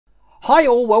Hi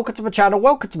all, welcome to my channel,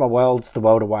 welcome to my world, the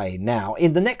world away. Now,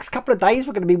 in the next couple of days,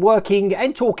 we're going to be working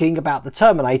and talking about the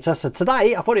Terminator. So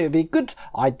today, I thought it would be a good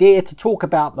idea to talk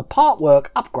about the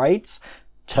Partwork upgrades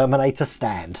Terminator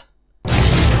stand.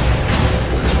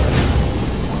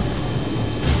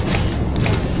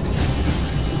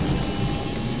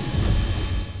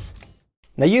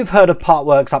 Now, you've heard of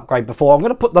Partwork's upgrade before. I'm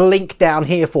going to put the link down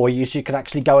here for you so you can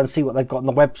actually go and see what they've got on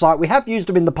the website. We have used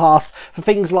them in the past for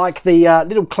things like the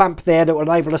little clamp there that will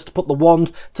enable us to put the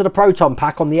wand to the Proton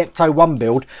pack on the Ecto 1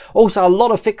 build. Also, a lot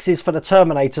of fixes for the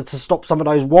Terminator to stop some of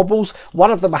those wobbles.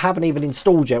 One of them I haven't even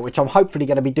installed yet, which I'm hopefully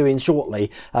going to be doing shortly,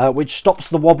 which stops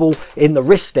the wobble in the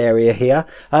wrist area here.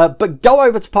 But go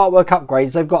over to Partwork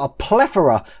upgrades. They've got a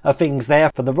plethora of things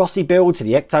there, from the Rossi build to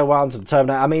the Ecto 1 to the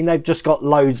Terminator. I mean, they've just got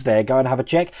loads there. Go and have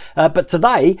a check. But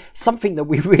today, something that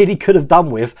we really could have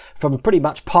done with from pretty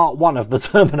much part one of the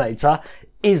Terminator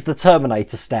is the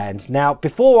Terminator stand. Now,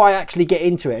 before I actually get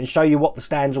into it and show you what the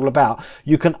stand's all about,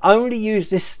 you can only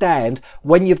use this stand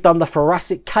when you've done the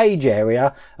thoracic cage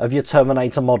area of your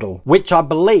Terminator model, which I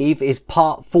believe is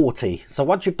part 40. So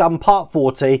once you've done part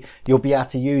 40, you'll be able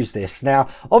to use this. Now,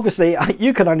 obviously,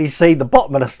 you can only see the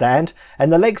bottom of the stand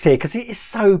and the legs here because it is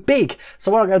so big.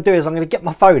 So what I'm going to do is I'm going to get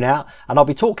my phone out and I'll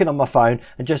be talking on my phone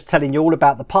and just telling you all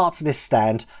about the parts of this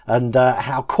stand and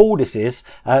how cool this is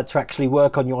to actually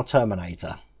work on your Terminator.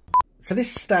 So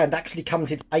this stand actually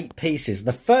comes in 8 pieces.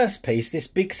 The first piece, this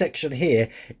big section here,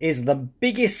 is the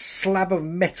biggest slab of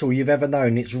metal you've ever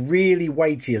known. It's really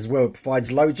weighty as well. It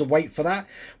provides loads of weight for that.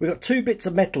 We've got 2 bits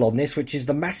of metal on this, which is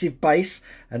the massive base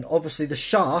and obviously the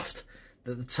shaft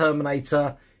that the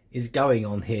Terminator is going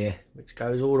on here, which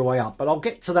goes all the way up. But I'll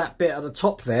get to that bit at the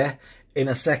top there in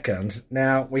a second.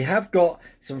 Now, we have got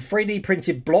some 3D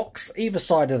printed blocks either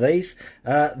side of these.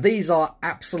 These are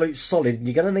absolute solid, and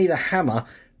you're going to need a hammer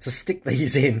to stick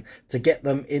these in to get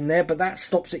them in there, but that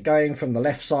stops it going from the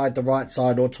left side, the right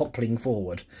side, or toppling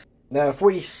forward. Now, if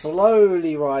we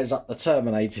slowly rise up the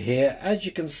Terminator here, as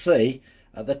you can see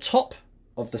at the top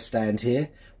of the stand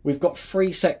here, we've got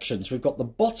 3 sections. We've got the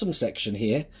bottom section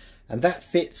here, and that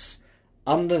fits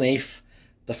underneath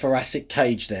the thoracic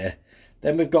cage there.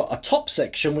 Then we've got a top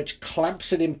section which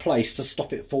clamps it in place to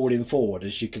stop it falling forward,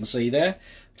 as you can see there.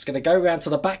 I'm just going to go around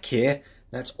to the back here.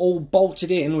 That's all bolted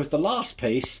in with the last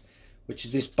piece, which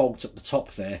is this bolt at the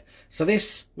top there. So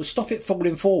this will stop it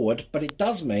falling forward, but it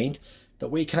does mean that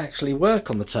we can actually work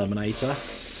on the Terminator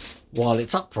while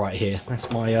it's upright here.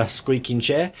 That's my squeaking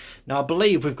chair. Now, I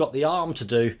believe we've got the arm to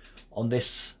do on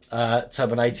this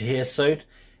Terminator here soon,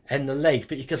 and the leg.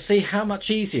 But you can see how much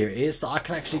easier it is that I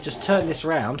can actually just turn this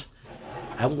around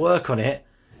and work on it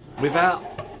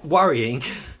without worrying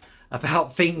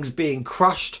about things being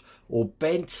crushed or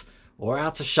bent or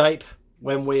out of shape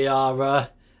when we are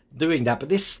doing that. But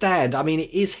this stand, I mean,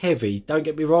 it is heavy. Don't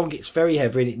get me wrong, it's very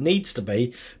heavy, and it needs to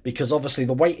be, because obviously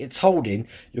the weight it's holding,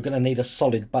 you're going to need a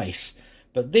solid base.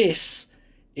 But this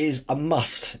is a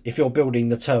must if you're building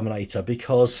the Terminator,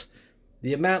 because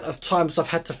the amount of times I've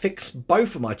had to fix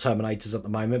both of my Terminators at the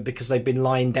moment because they've been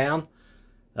lying down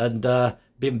and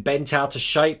been bent out of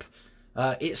shape,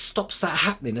 it stops that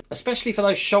happening, especially for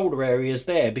those shoulder areas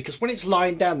there, because when it's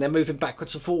lying down, they're moving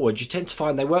backwards and forwards. You tend to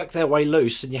find they work their way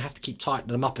loose and you have to keep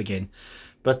tightening them up again.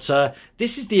 But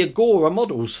this is the Agora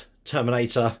Models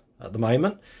Terminator at the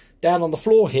moment. Down on the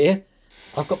floor here,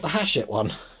 I've got the Hachette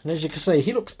one, and as you can see,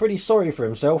 he looks pretty sorry for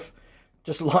himself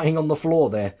just lying on the floor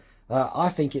there. I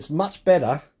think it's much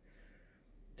better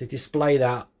to display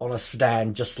that on a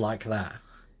stand just like that.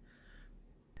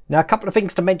 Now, a couple of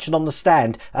things to mention on the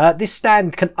stand. This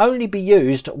stand can only be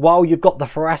used while you've got the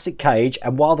thoracic cage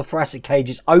and while the thoracic cage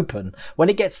is open. When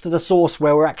it gets to the source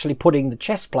where we're actually putting the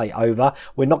chest plate over,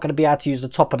 we're not going to be able to use the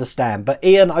top of the stand. But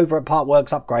Ian over at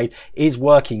Partworks Upgrade is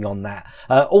working on that.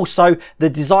 Also, the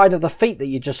design of the feet that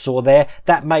you just saw there,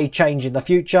 that may change in the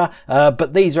future.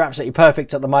 But these are absolutely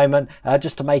perfect at the moment,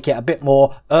 just to make it a bit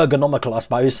more ergonomical, I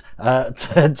suppose,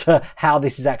 to how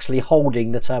this is actually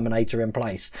holding the Terminator in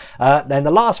place. Then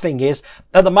the last thing is,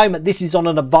 at the moment, this is on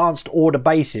an advanced order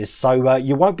basis, so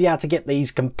you won't be able to get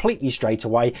these completely straight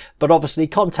away, but obviously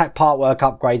contact Partwork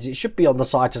Upgrades. It should be on the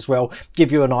site as well,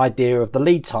 give you an idea of the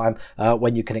lead time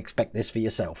when you can expect this for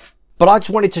yourself. But I just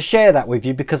wanted to share that with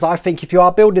you because I think if you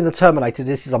are building the Terminator,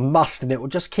 this is a must, and it will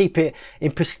just keep it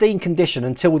in pristine condition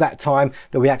until that time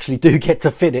that we actually do get to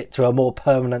fit it to a more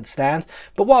permanent stand.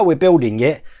 But while we're building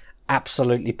it,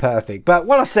 absolutely perfect. But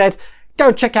what I said, Go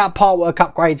and check out Partwork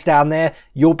upgrades down there.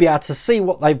 You'll be able to see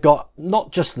what they've got,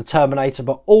 not just the Terminator,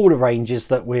 but all the ranges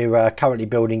that we're currently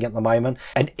building at the moment.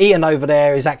 And Ian over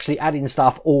there is actually adding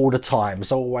stuff all the time.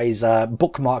 So always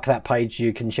bookmark that page.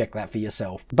 You can check that for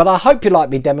yourself. But I hope you like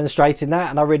me demonstrating that,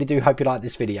 and I really do hope you like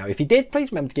this video. If you did,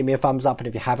 please remember to give me a thumbs up. And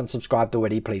if you haven't subscribed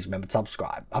already, please remember to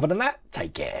subscribe. Other than that,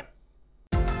 take care.